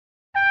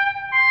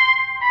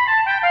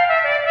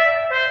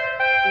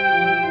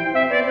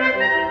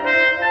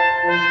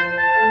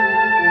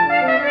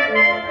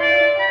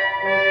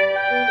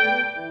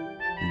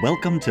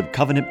Welcome to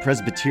Covenant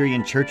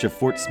Presbyterian Church of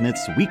Fort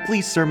Smith's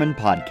weekly sermon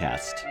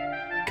podcast.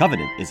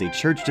 Covenant is a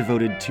church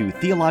devoted to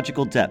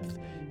theological depth,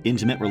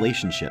 intimate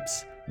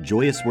relationships,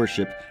 joyous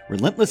worship,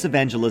 relentless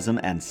evangelism,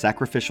 and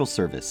sacrificial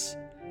service.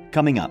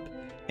 Coming up,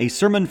 a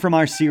sermon from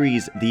our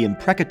series, The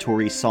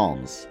Imprecatory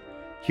Psalms.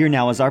 Here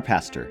now is our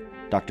pastor,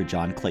 Dr.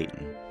 John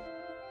Clayton.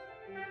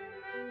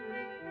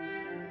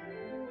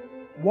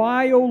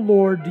 Why, O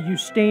Lord, do you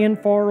stand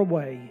far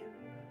away?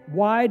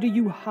 Why do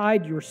you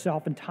hide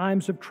yourself in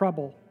times of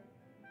trouble?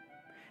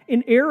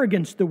 In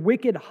arrogance, the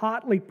wicked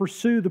hotly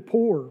pursue the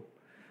poor.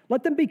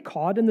 Let them be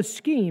caught in the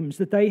schemes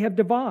that they have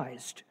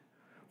devised.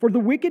 For the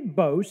wicked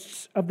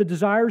boasts of the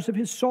desires of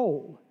his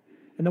soul,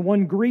 and the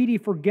one greedy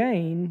for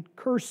gain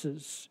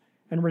curses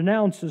and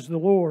renounces the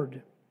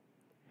Lord.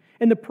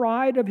 In the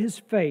pride of his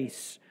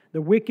face,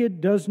 the wicked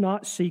does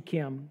not seek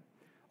him.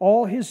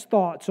 All his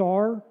thoughts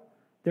are,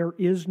 there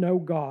is no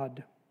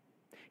God.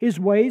 His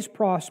ways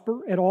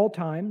prosper at all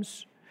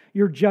times.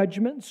 Your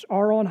judgments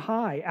are on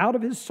high, out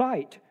of his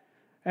sight.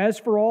 As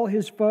for all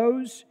his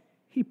foes,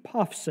 he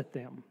puffs at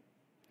them.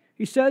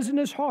 He says in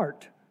his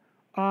heart,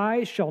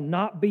 I shall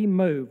not be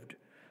moved.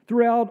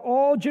 Throughout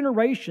all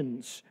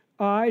generations,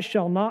 I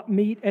shall not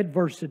meet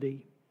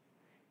adversity.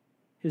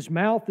 His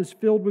mouth is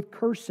filled with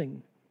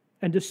cursing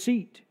and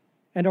deceit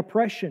and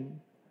oppression.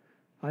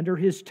 Under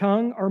his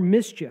tongue are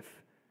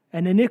mischief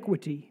and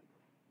iniquity.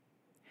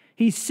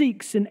 He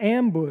seeks an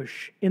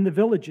ambush in the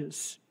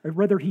villages, or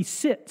rather he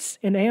sits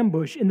in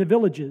ambush in the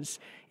villages.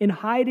 In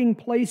hiding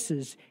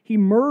places, he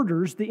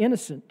murders the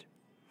innocent.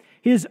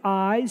 His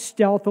eyes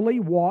stealthily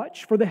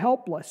watch for the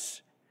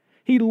helpless.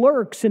 He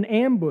lurks in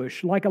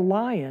ambush like a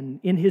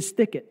lion in his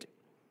thicket.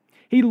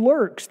 He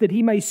lurks that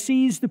he may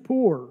seize the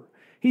poor.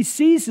 He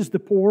seizes the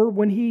poor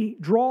when he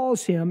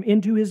draws him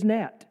into his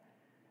net.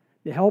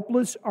 The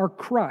helpless are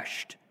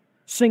crushed,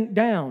 sink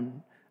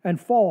down,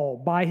 and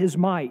fall by his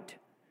might.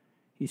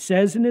 He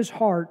says in his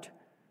heart,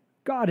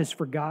 God has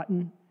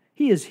forgotten.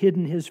 He has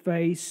hidden his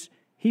face.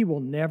 He will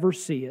never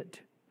see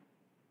it.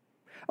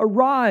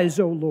 Arise,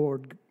 O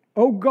Lord.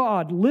 O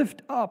God,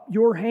 lift up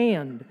your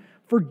hand.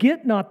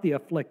 Forget not the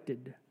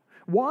afflicted.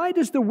 Why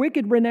does the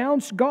wicked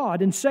renounce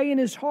God and say in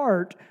his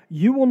heart,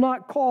 you will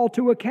not call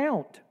to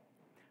account?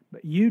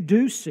 But you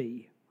do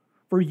see,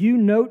 for you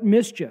note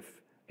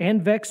mischief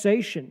and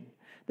vexation,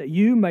 that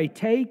you may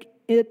take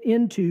it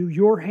into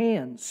your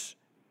hands.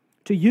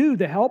 To you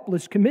the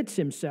helpless commits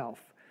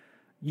himself.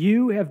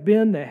 You have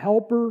been the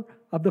helper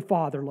of the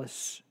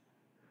fatherless.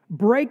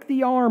 Break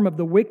the arm of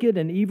the wicked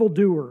and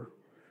evildoer.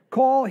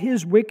 Call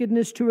his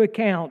wickedness to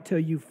account till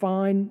you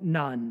find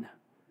none.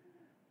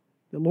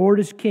 The Lord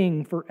is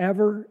king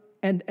forever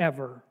and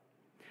ever.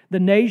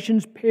 The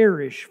nations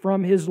perish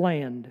from his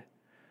land.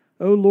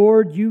 O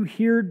Lord, you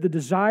heard the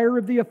desire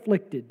of the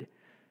afflicted.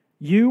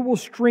 You will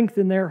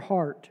strengthen their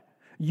heart.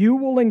 You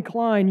will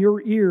incline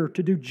your ear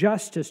to do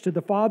justice to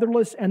the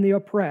fatherless and the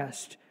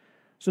oppressed,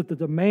 so that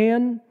the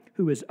man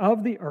who is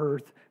of the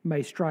earth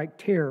may strike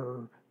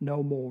terror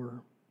no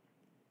more.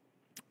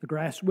 The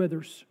grass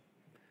withers,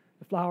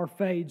 the flower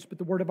fades, but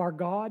the word of our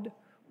God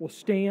will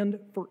stand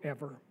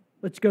forever.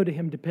 Let's go to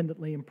him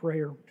dependently in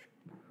prayer.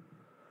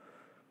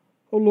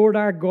 O Lord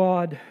our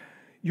God,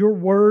 your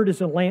word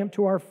is a lamp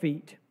to our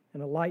feet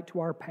and a light to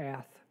our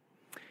path.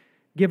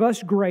 Give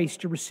us grace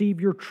to receive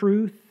your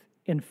truth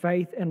in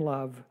faith and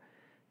love,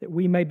 that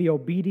we may be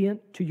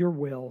obedient to your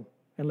will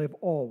and live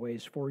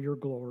always for your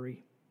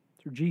glory.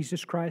 Through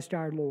Jesus Christ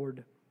our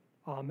Lord.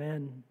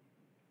 Amen.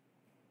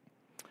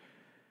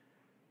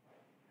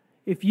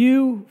 If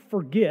you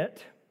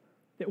forget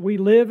that we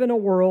live in a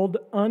world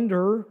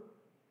under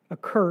a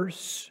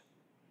curse,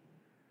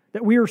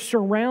 that we are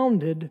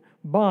surrounded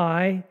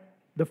by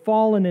the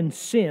fallen in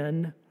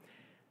sin,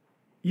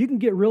 you can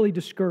get really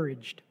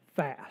discouraged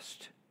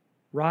fast,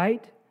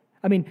 right?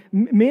 I mean,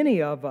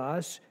 many of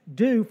us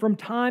do from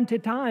time to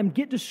time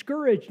get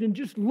discouraged in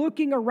just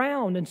looking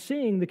around and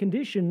seeing the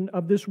condition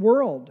of this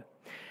world.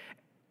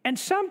 And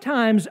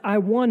sometimes I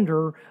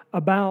wonder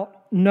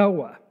about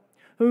Noah,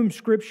 whom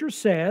Scripture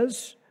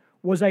says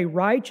was a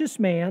righteous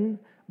man,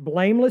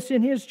 blameless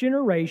in his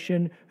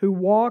generation, who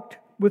walked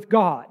with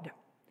God.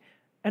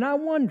 And I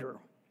wonder,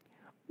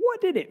 what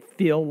did it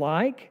feel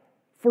like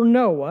for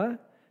Noah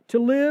to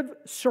live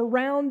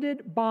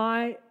surrounded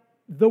by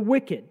the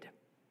wicked?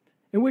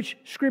 In which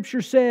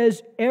Scripture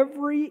says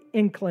every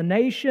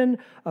inclination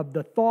of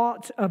the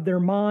thoughts of their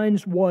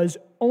minds was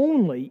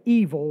only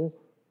evil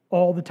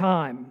all the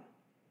time.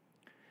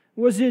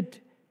 Was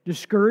it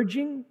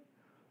discouraging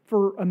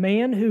for a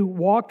man who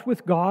walked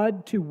with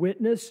God to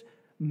witness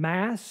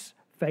mass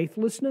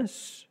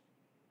faithlessness?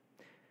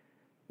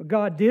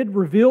 God did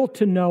reveal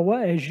to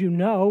Noah, as you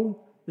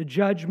know, the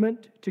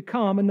judgment to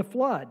come in the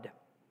flood.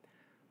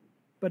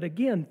 But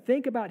again,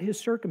 think about his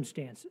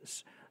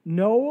circumstances.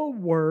 Noah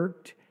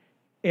worked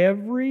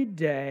every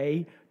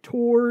day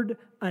toward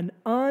an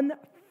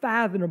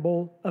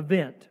unfathomable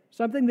event,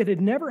 something that had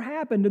never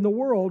happened in the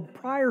world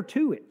prior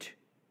to it,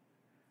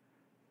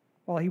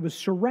 while he was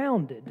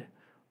surrounded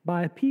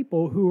by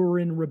people who were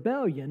in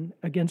rebellion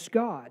against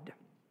God.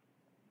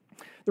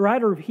 The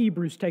writer of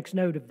Hebrews takes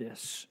note of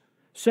this,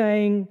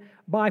 saying,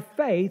 "By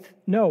faith,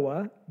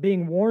 Noah,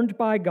 being warned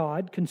by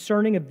God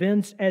concerning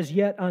events as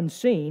yet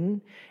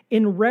unseen,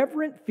 in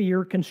reverent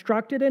fear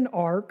constructed an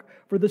ark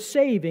for the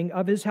saving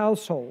of his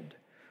household.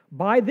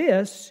 By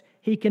this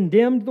he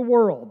condemned the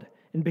world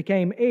and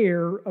became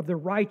heir of the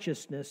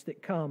righteousness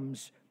that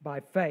comes by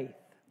faith."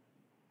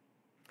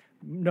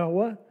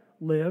 Noah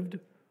lived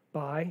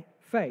by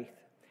faith.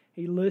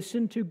 He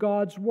listened to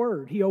God's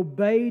word. He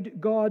obeyed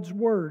God's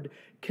word,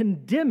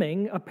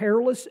 condemning a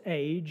perilous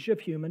age of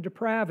human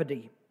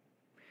depravity.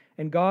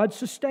 And God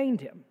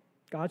sustained him.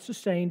 God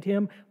sustained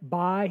him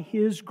by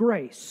His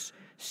grace,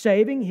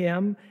 saving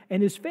him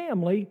and his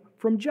family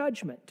from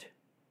judgment.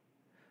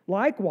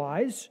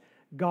 Likewise,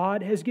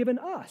 God has given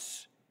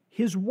us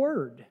His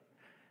word,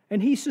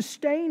 and He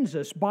sustains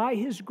us by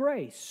His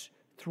grace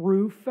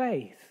through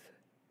faith.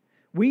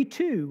 We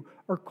too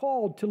are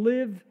called to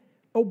live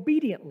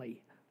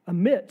obediently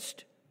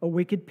amidst a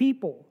wicked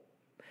people.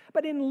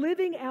 But in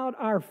living out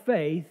our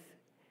faith,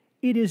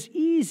 it's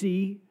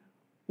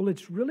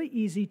really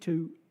easy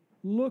to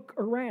look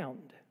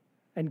around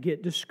and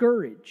get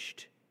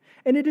discouraged.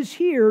 And it is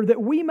here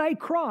that we may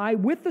cry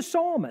with the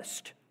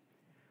psalmist,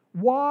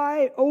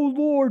 "Why, O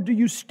Lord, do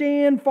you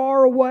stand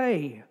far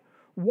away?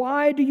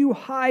 Why do you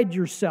hide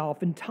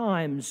yourself in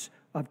times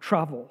of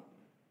trouble?"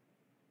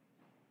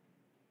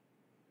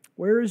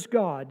 Where is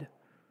God?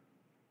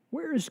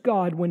 Where is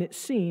God when it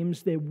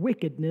seems that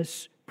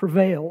wickedness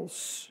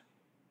prevails?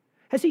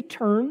 Has He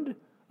turned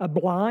a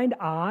blind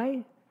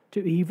eye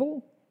to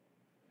evil?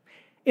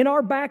 In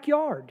our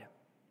backyard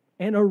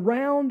and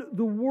around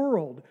the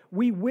world,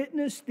 we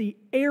witness the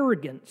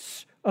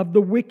arrogance of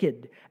the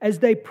wicked as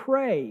they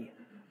prey,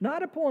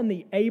 not upon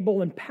the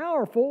able and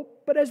powerful,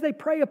 but as they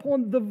prey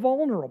upon the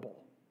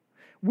vulnerable.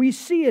 We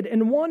see it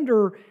and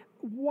wonder,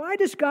 why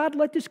does God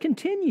let this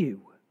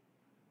continue?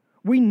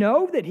 We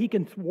know that He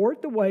can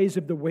thwart the ways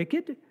of the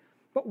wicked,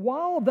 but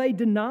while they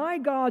deny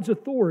God's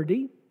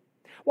authority,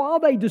 while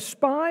they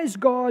despise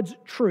God's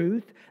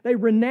truth, they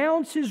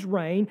renounce His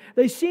reign,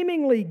 they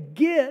seemingly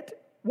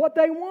get what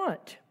they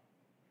want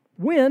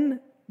when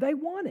they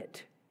want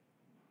it.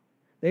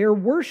 They are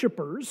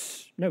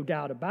worshipers, no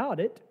doubt about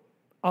it,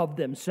 of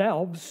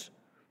themselves,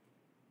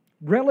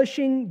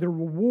 relishing the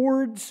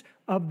rewards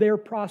of their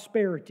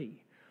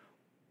prosperity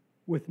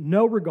with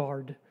no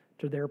regard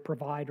to their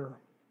provider.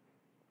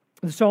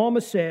 The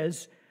psalmist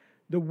says,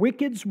 "The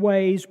wicked's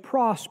ways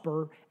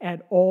prosper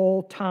at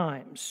all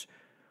times,"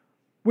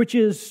 which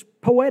is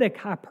poetic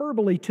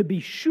hyperbole to be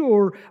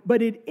sure,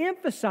 but it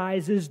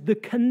emphasizes the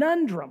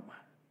conundrum.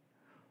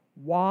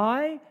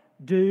 Why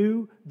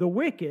do the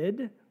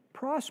wicked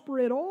prosper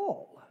at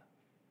all?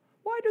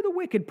 Why do the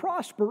wicked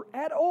prosper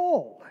at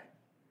all?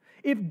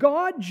 If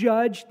God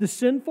judged the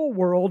sinful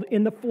world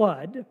in the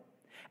flood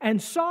and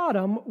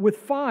Sodom with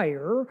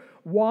fire,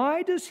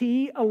 why does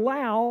He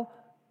allow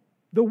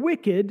the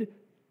wicked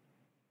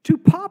to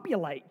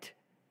populate?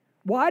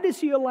 Why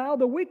does He allow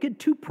the wicked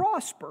to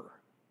prosper?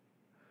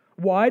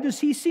 Why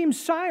does He seem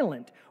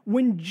silent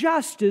when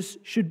justice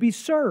should be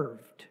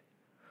served?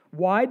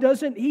 Why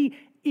doesn't He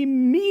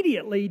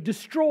immediately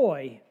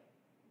destroy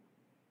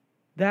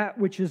that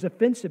which is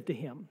offensive to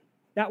Him,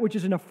 that which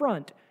is an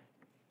affront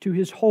to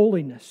His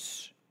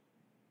holiness?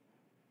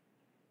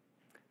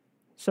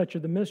 Such are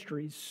the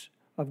mysteries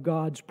of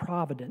God's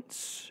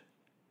providence.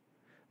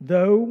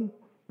 Though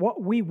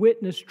what we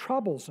witness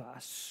troubles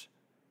us,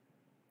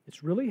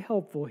 it's really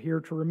helpful here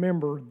to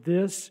remember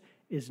this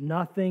is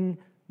nothing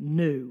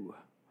new,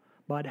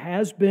 but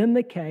has been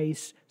the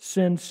case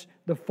since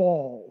the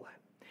fall.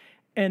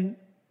 And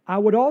I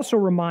would also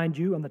remind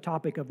you on the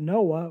topic of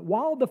Noah,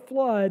 while the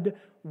flood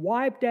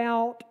wiped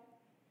out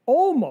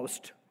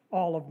almost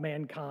all of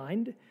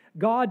mankind,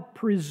 God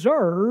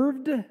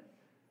preserved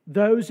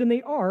those in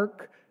the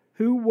ark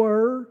who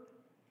were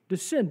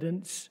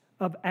descendants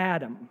of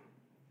Adam.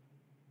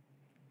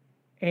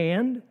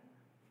 And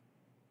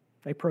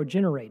they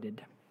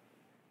progenerated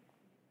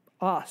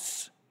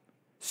us,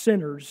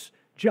 sinners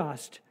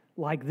just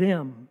like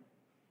them.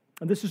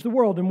 And this is the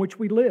world in which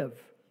we live.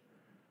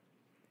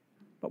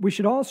 But we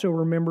should also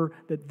remember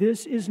that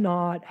this is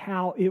not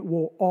how it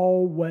will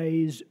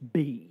always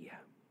be.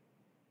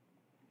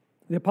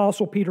 The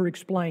Apostle Peter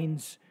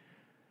explains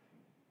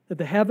that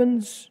the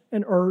heavens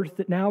and earth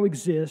that now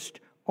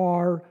exist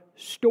are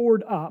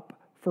stored up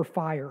for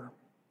fire,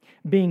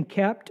 being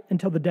kept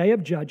until the day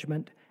of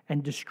judgment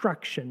and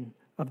destruction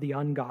of the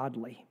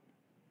ungodly.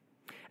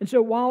 And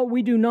so while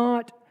we do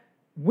not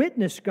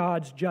witness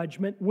God's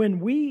judgment when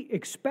we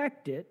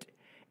expect it,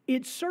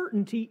 its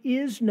certainty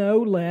is no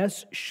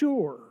less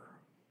sure.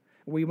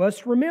 We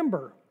must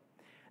remember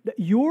that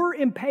your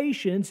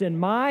impatience and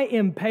my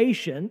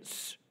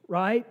impatience,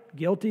 right,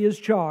 guilty as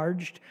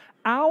charged,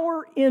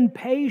 our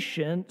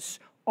impatience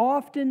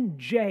often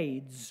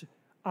jades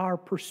our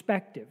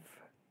perspective,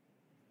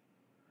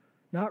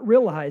 not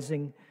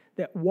realizing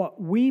that what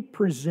we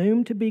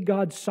presume to be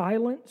God's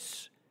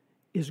silence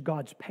is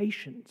God's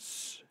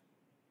patience.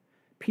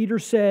 Peter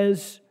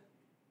says,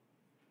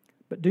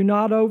 But do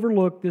not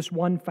overlook this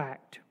one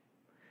fact.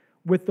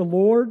 With the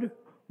Lord,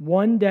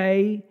 one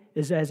day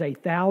is as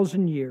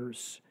 1,000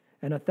 years,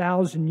 and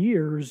 1,000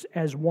 years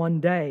as one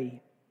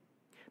day.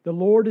 The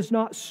Lord is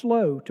not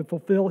slow to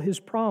fulfill His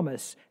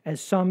promise,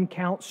 as some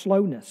count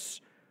slowness,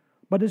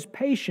 but is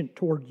patient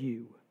toward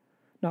you,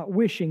 not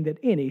wishing that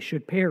any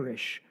should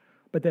perish,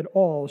 but that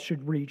all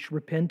should reach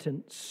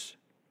repentance.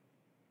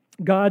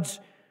 God's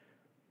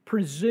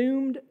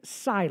presumed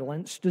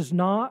silence does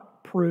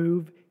not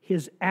prove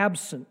His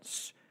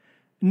absence,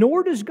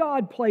 nor does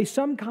God play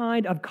some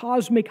kind of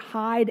cosmic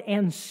hide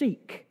and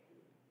seek.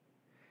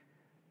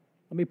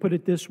 Let me put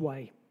it this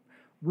way.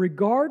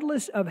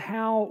 Regardless of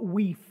how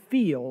we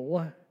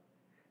feel,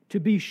 to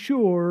be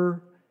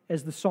sure,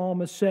 as the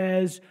psalmist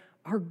says,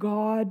 our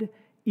God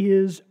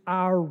is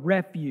our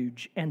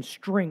refuge and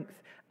strength,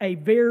 a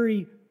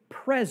very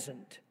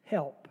present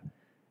help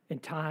in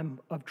time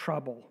of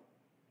trouble.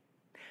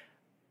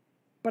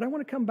 But I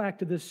want to come back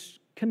to this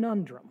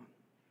conundrum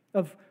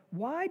of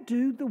why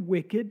do the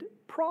wicked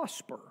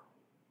prosper?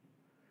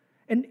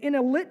 And in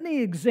a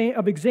litany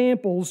of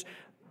examples,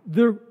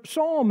 the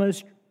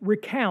psalmist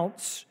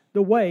recounts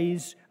the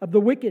ways of the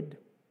wicked.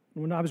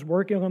 When I was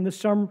working on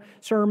this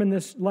sermon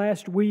this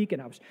last week,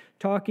 and I was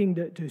talking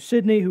to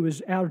Sydney, who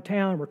was out of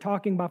town, and we're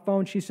talking by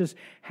phone, she says,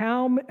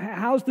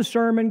 how's the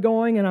sermon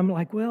going? And I'm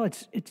like, well,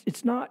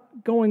 it's not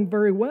going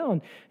very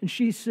well. And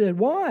she said,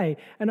 why?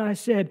 And I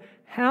said,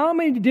 how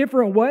many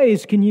different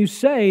ways can you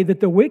say that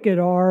the wicked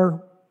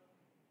are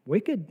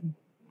wicked?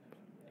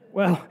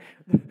 Well,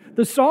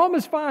 the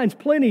psalmist finds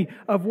plenty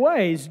of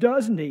ways,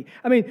 doesn't he?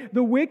 I mean,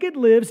 the wicked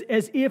lives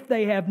as if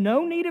they have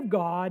no need of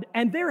God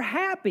and they're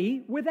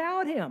happy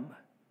without Him.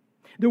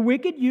 The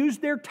wicked use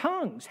their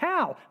tongues.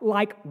 How?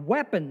 Like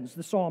weapons,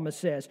 the psalmist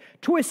says,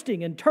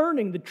 twisting and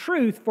turning the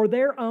truth for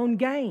their own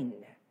gain.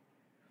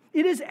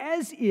 It is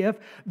as if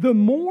the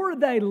more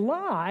they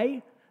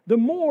lie, the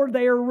more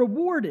they are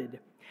rewarded.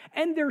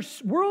 And their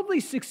worldly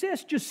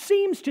success just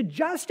seems to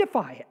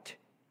justify it.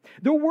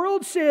 The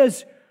world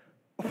says,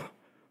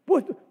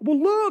 well,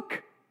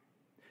 look,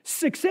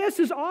 success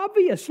is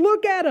obvious.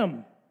 Look at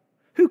them.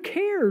 Who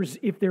cares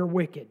if they're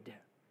wicked?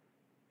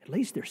 At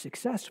least they're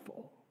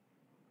successful.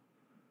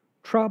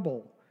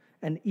 Trouble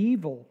and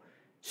evil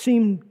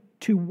seem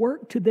to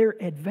work to their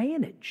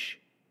advantage.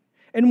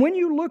 And when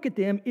you look at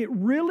them, it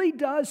really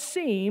does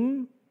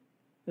seem,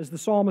 as the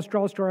psalmist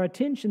draws to our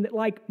attention, that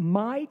like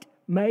might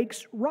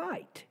makes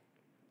right.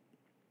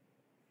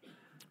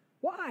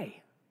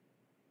 Why?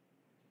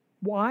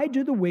 Why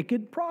do the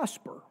wicked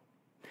prosper?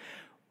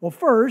 Well,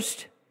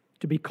 first,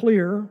 to be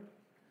clear,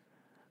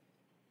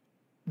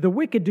 the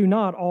wicked do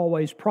not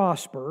always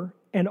prosper,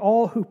 and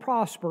all who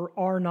prosper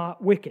are not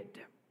wicked.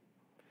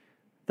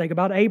 Think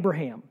about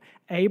Abraham.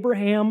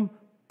 Abraham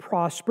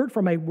prospered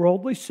from a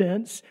worldly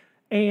sense,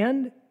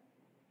 and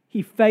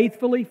he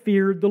faithfully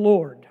feared the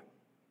Lord.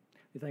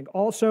 You think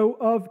also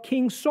of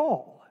King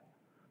Saul,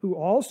 who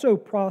also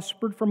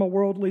prospered from a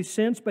worldly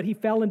sense, but he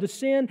fell into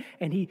sin,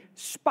 and he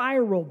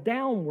spiraled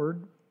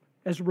downward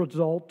as a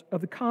result of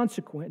the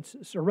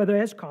consequences, or rather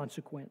as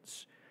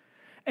consequence.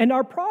 And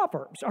our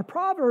Proverbs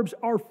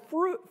are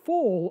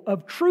full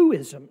of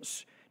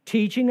truisms,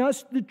 teaching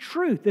us the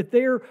truth, that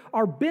there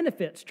are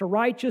benefits to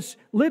righteous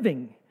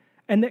living,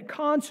 and that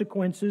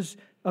consequences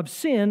of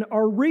sin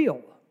are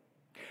real.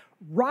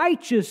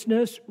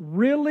 Righteousness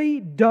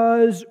really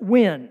does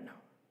win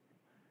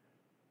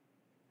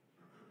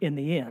in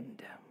the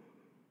end,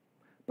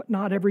 but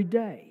not every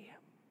day.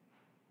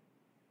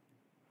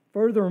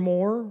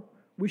 Furthermore,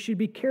 we should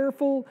be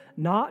careful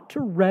not to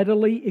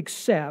readily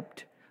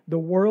accept the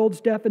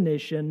world's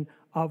definition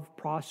of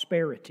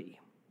prosperity.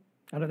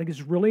 And I think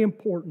it's really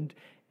important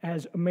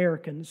as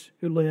Americans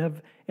who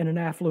live in an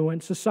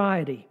affluent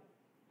society.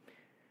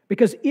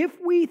 Because if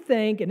we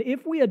think and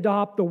if we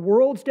adopt the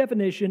world's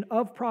definition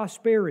of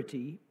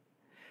prosperity,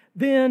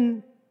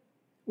 then,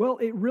 well,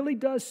 it really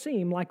does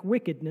seem like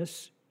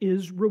wickedness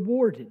is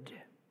rewarded.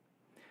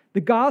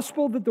 The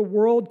gospel that the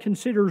world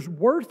considers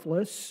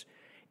worthless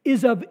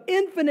is of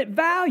infinite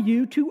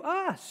value to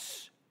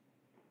us.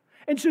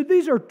 And so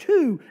these are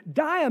two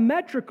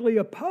diametrically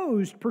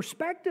opposed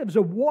perspectives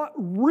of what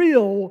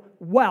real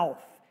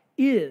wealth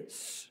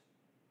is.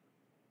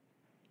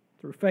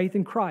 Through faith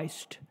in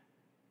Christ,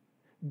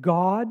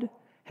 God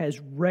has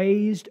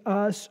raised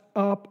us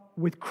up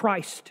with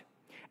Christ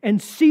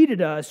and seated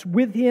us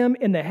with Him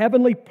in the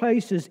heavenly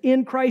places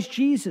in Christ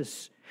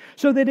Jesus,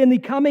 so that in the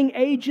coming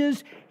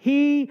ages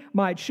He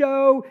might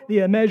show the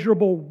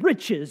immeasurable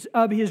riches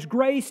of His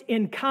grace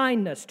in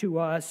kindness to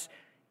us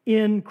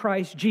in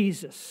Christ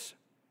Jesus.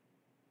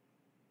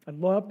 I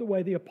love the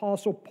way the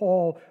Apostle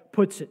Paul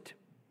puts it.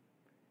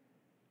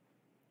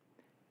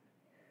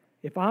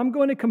 If I'm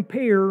going to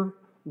compare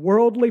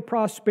worldly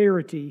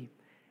prosperity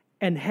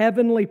and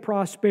heavenly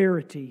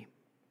prosperity,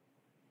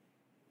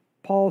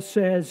 Paul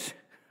says,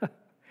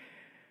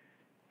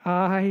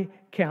 I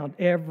count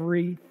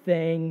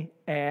everything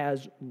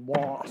as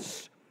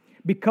loss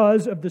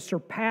because of the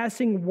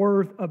surpassing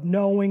worth of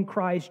knowing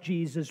Christ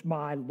Jesus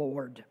my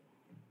Lord.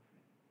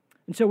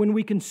 And so when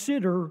we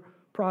consider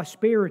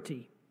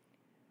prosperity,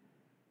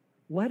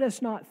 let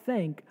us not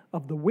think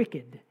of the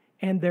wicked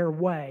and their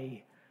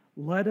way.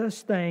 Let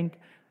us think,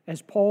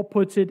 as Paul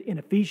puts it in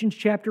Ephesians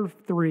chapter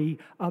 3,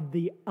 of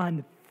the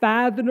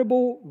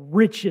unfathomable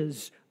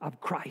riches of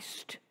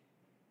Christ.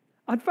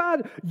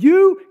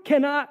 You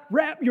cannot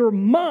wrap your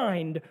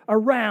mind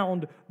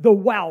around the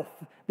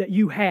wealth that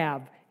you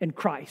have in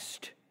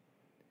Christ.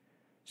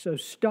 So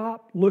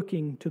stop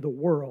looking to the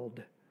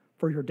world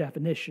for your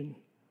definition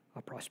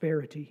of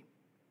prosperity.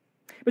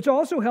 It's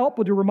also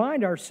helpful to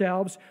remind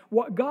ourselves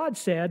what God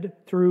said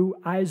through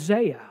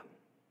Isaiah.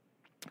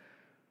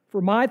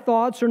 For my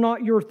thoughts are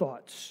not your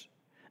thoughts,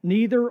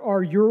 neither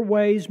are your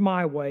ways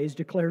my ways,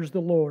 declares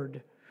the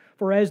Lord.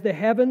 For as the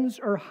heavens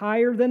are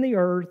higher than the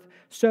earth,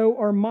 so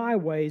are my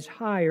ways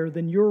higher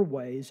than your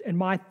ways, and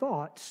my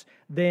thoughts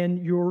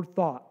than your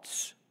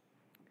thoughts.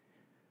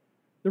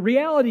 The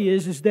reality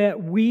is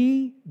that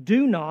we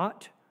do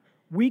not,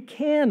 we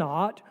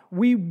cannot,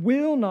 we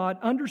will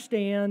not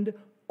understand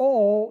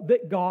all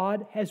that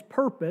God has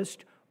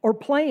purposed or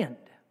planned.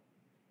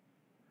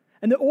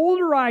 And the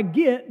older I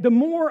get, the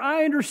more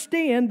I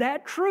understand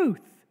that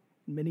truth.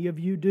 Many of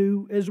you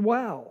do as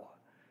well.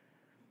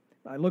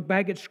 I look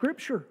back at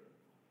Scripture.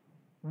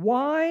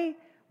 Why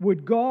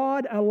would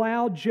God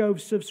allow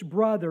Joseph's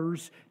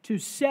brothers to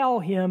sell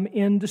him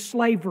into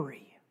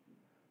slavery?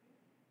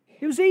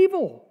 It was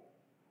evil.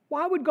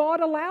 Why would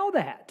God allow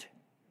that?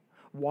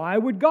 Why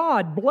would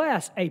God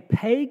bless a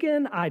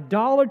pagan,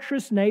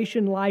 idolatrous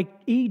nation like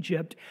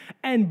Egypt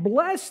and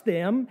bless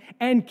them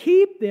and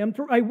keep them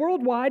through a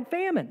worldwide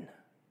famine?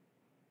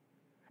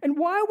 And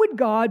why would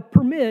God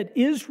permit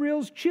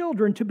Israel's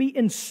children to be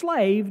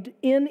enslaved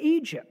in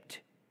Egypt?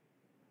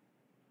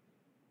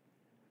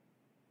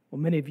 Well,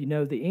 many of you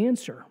know the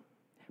answer,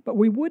 but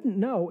we wouldn't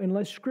know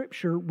unless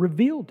Scripture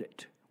revealed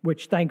it,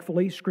 which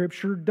thankfully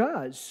Scripture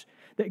does,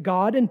 that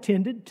God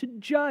intended to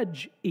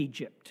judge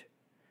Egypt.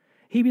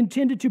 He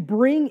intended to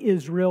bring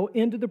Israel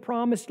into the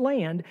promised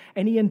land,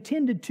 and He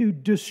intended to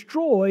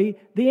destroy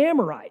the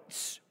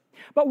Amorites.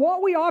 But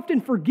what we often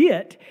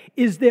forget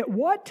is that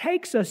what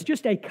takes us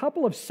just a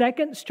couple of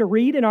seconds to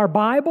read in our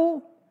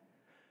Bible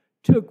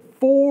took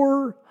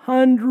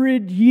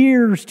 400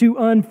 years to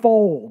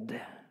unfold.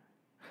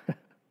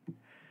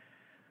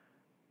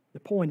 The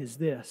point is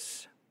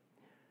this: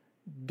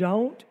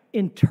 don't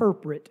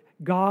interpret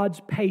God's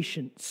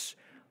patience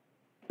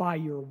by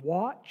your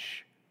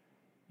watch,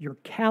 your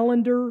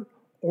calendar,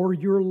 or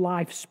your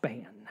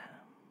lifespan.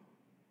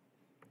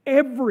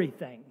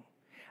 Everything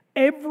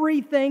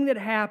that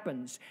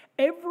happens,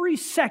 every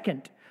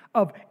second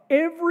of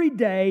every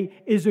day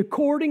is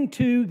according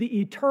to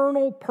the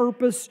eternal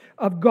purpose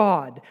of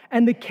God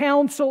and the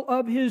counsel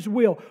of His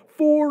will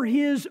for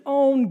His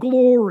own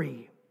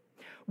glory.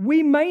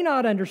 We may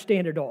not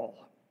understand it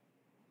all,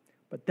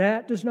 but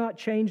that does not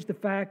change the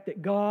fact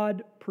that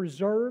God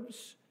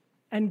preserves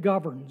and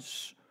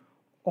governs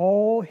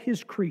all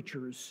His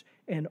creatures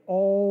and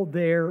all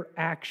their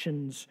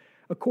actions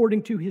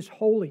according to His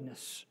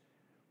holiness,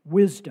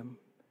 wisdom,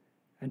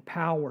 and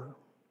power.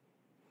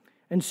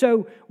 And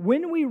so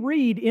when we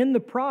read in the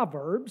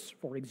Proverbs,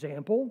 for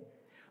example,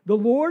 the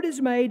Lord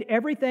has made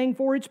everything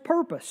for its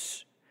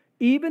purpose,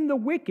 even the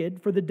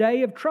wicked for the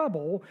day of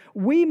trouble,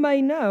 we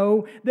may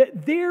know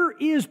that there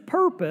is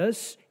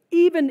purpose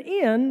even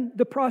in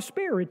the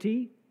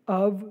prosperity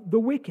of the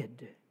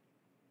wicked.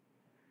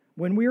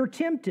 When we are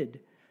tempted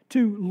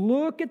to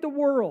look at the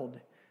world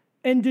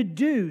and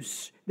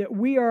deduce that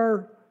we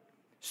are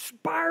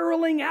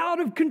spiraling out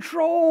of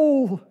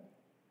control,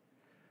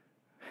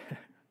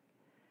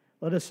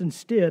 let us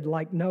instead,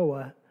 like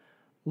Noah,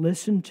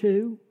 listen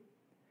to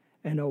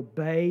and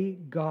obey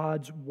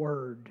God's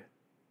word,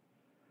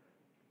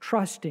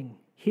 trusting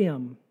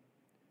Him,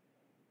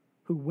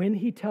 who, when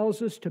He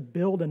tells us to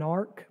build an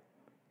ark,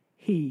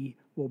 He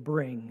will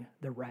bring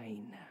the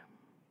rain.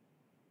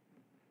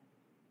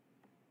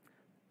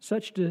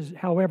 Such,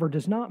 however,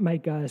 does not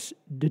make us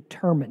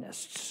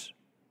determinists.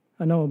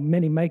 I know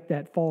many make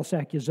that false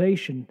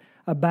accusation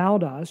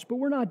about us, but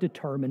we're not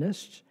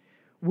determinists.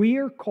 We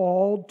are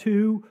called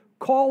to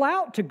call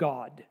out to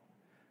God.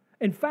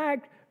 In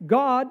fact,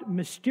 God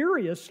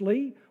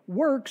mysteriously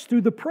works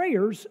through the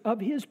prayers of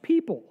His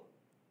people.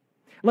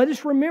 Let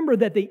us remember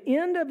that the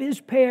end of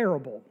His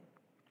parable,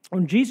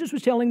 when Jesus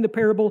was telling the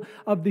parable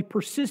of the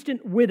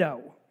persistent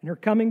widow, and her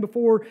coming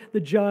before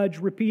the judge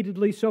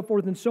repeatedly, so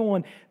forth and so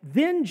on,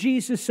 then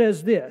Jesus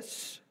says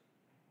this: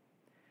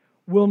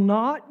 will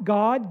not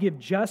God give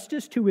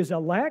justice to His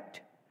elect,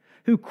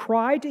 who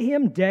cry to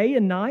Him day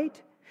and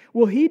night?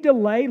 Will He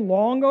delay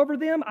long over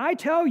them? I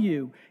tell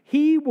you,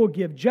 He will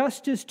give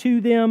justice to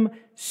them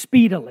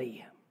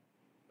speedily.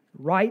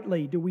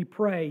 Rightly do we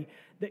pray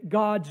that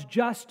God's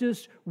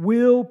justice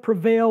will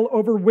prevail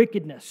over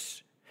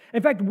wickedness.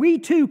 In fact, we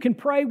too can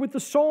pray with the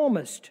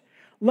psalmist,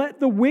 let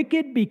the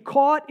wicked be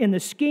caught in the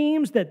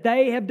schemes that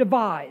they have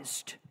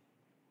devised.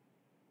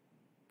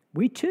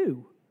 We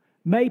too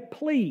may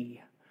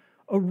plea,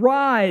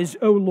 arise,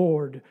 O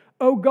Lord.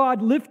 O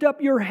God, lift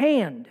up your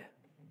hand.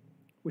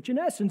 which in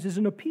essence is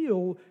an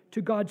appeal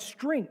to God's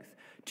strength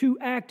to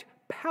act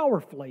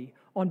powerfully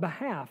on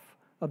behalf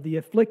of the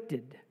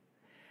afflicted.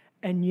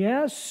 And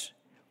yes,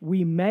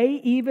 we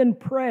may even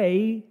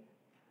pray,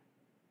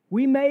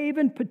 we may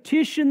even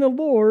petition the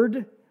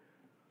Lord,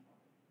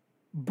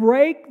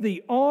 break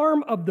the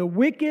arm of the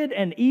wicked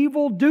and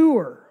evil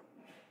doer,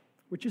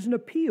 which is an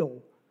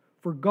appeal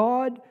for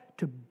God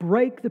to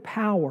break the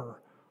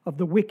power of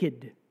the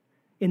wicked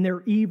in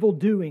their evil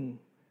doing,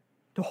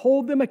 to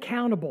hold them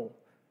accountable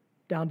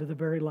down to the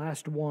very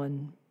last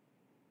one.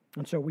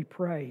 And so we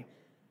pray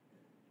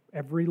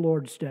every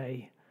Lord's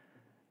Day,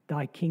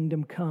 Thy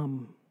kingdom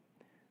come,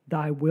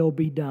 Thy will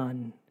be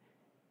done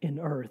in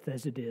earth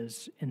as it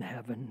is in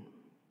heaven.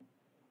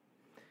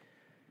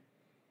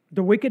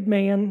 The wicked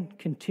man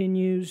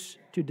continues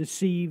to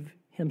deceive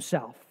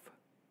himself.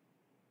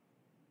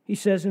 He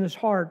says in his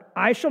heart,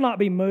 I shall not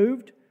be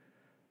moved.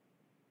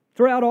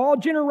 Throughout all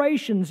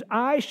generations,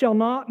 I shall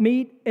not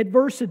meet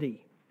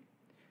adversity.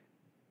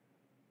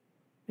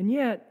 And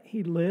yet,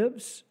 he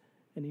lives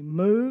and he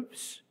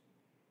moves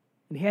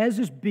and he has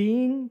his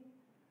being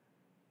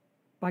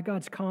by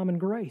God's common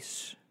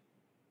grace.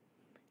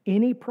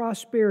 Any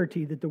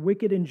prosperity that the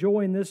wicked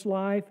enjoy in this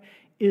life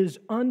is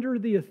under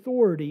the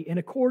authority and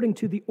according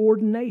to the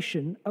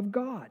ordination of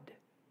God.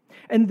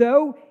 And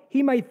though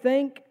he may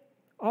think,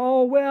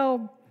 oh,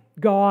 well,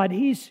 God,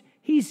 He's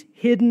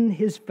hidden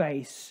His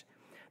face.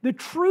 The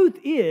truth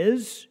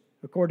is,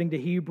 according to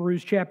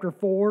Hebrews chapter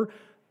 4,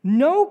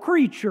 no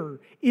creature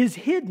is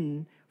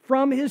hidden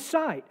from His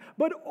sight,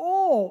 but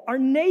all are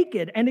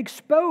naked and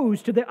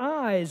exposed to the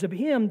eyes of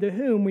Him to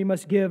whom we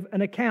must give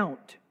an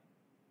account.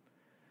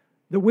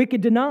 The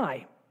wicked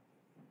deny,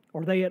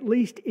 or they at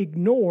least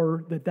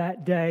ignore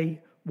that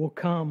day will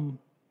come.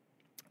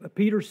 But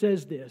Peter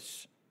says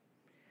this,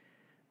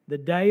 the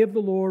day of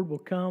the Lord will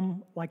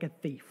come like a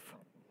thief.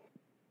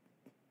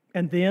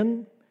 And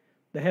then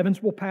the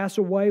heavens will pass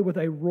away with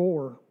a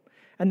roar,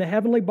 and the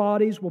heavenly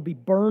bodies will be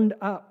burned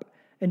up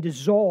and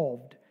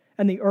dissolved,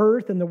 and the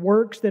earth and the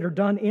works that are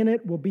done in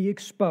it will be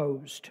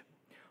exposed.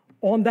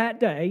 On that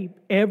day,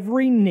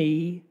 every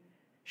knee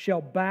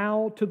shall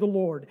bow to the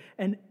Lord,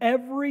 and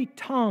every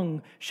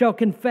tongue shall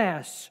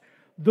confess,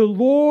 the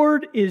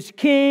Lord is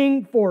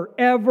King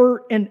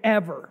forever and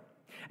ever.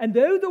 And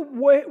though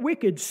the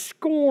wicked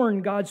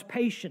scorn God's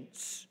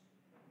patience,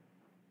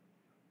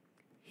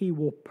 He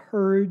will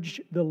purge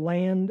the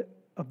land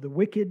of the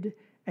wicked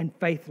and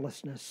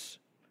faithlessness,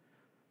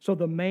 so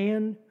the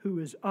man who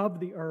is of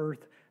the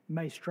earth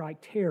may strike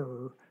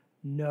terror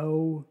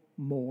no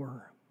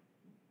more.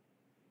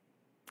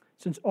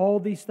 Since all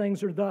these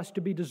things are thus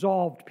to be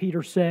dissolved,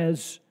 Peter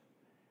says,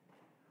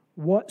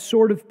 what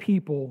sort of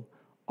people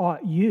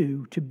ought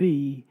you to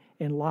be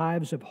in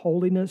lives of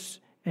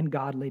holiness and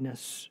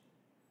godliness,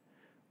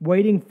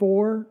 waiting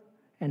for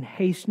and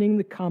hastening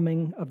the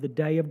coming of the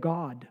day of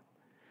God,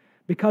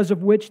 because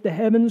of which the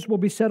heavens will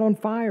be set on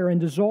fire and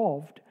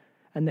dissolved,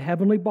 and the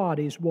heavenly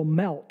bodies will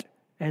melt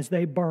as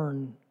they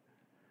burn.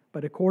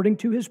 But according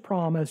to His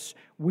promise,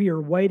 we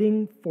are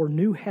waiting for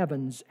new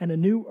heavens and a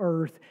new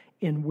earth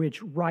in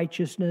which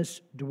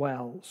righteousness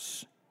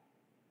dwells.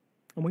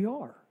 And we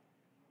are.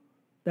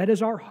 That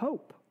is our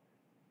hope.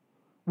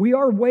 We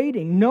are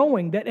waiting,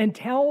 knowing that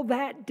until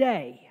that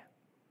day,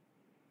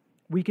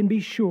 we can be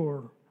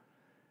sure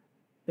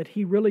that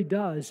He really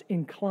does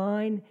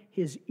incline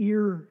His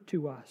ear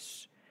to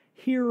us,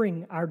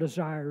 hearing our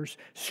desires,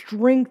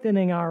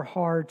 strengthening our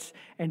hearts,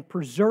 and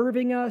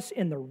preserving us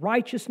in the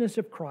righteousness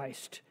of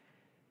Christ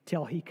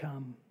till He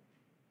come.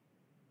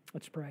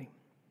 Let's pray.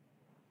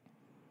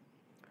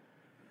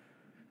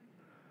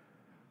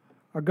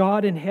 Our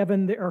God in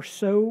heaven, there are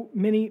so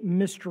many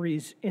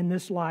mysteries in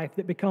this life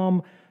that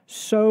become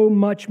so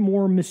much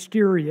more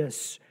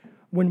mysterious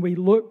when we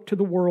look to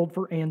the world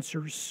for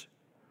answers.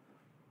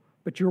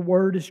 But Your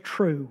Word is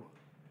true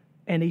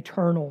and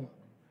eternal.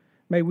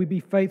 May we be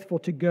faithful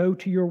to go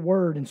to Your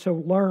Word and so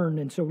learn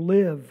and so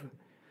live.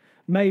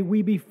 May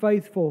we be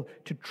faithful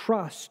to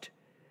trust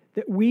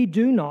that we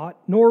do not,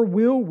 nor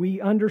will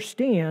we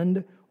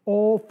understand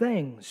all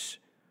things,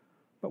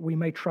 but we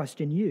may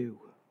trust in You.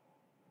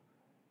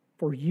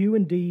 For You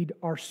indeed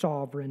are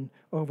sovereign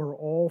over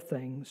all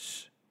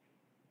things,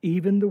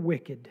 even the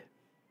wicked.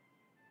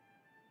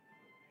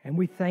 And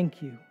we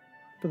thank You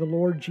for the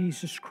Lord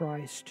Jesus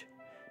Christ,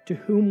 to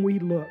whom we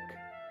look,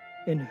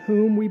 in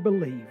whom we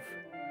believe,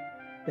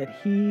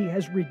 that He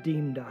has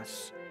redeemed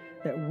us,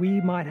 that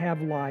we might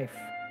have life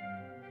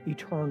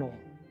eternal.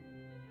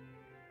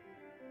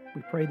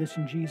 We pray this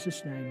in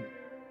Jesus' name.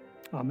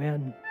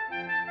 Amen.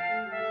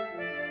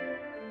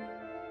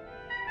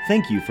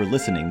 Thank you for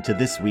listening to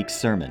this week's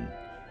sermon.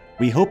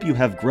 We hope you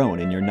have grown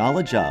in your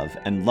knowledge of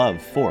and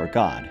love for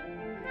God.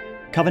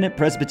 Covenant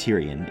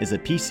Presbyterian is a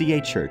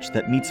PCA church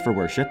that meets for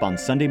worship on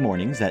Sunday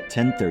mornings at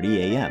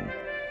 10:30 a.m.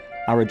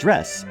 Our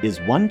address is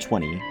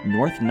 120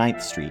 North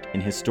 9th Street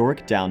in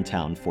historic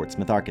downtown Fort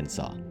Smith,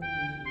 Arkansas.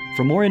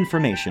 For more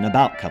information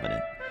about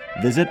Covenant,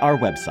 visit our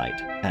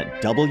website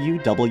at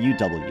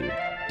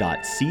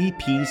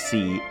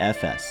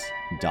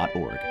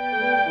www.cpcfs.org.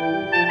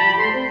 Amen.